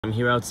I'm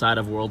here outside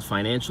of World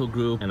Financial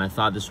Group, and I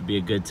thought this would be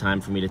a good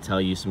time for me to tell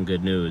you some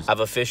good news.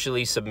 I've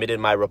officially submitted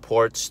my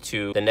reports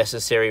to the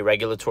necessary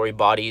regulatory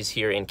bodies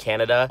here in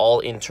Canada. All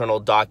internal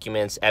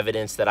documents,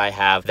 evidence that I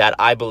have that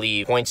I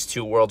believe points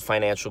to World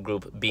Financial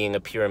Group being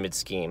a pyramid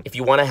scheme. If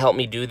you want to help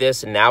me do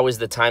this, now is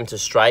the time to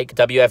strike.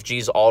 WFG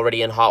is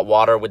already in hot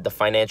water with the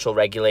financial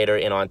regulator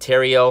in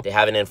Ontario. They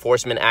have an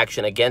enforcement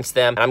action against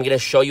them, and I'm going to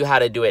show you how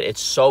to do it.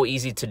 It's so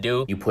easy to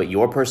do. You put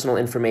your personal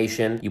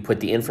information, you put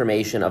the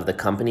information of the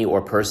company or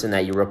person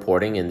that you're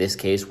reporting, in this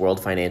case World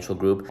Financial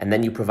Group, and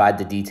then you provide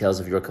the details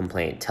of your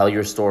complaint. Tell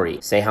your story,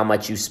 say how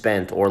much you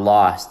spent or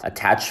lost,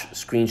 attach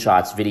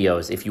screenshots,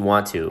 videos if you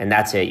want to, and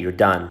that's it, you're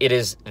done. It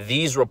is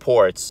these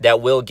reports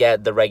that will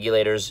get the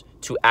regulators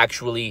to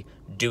actually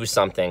do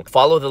something.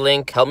 Follow the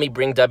link, help me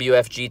bring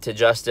WFG to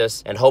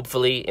justice, and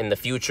hopefully in the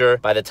future,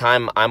 by the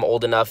time I'm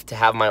old enough to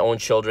have my own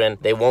children,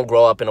 they won't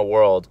grow up in a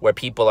world where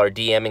people are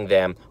DMing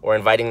them or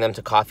inviting them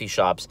to coffee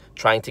shops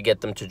trying to get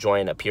them to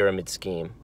join a pyramid scheme.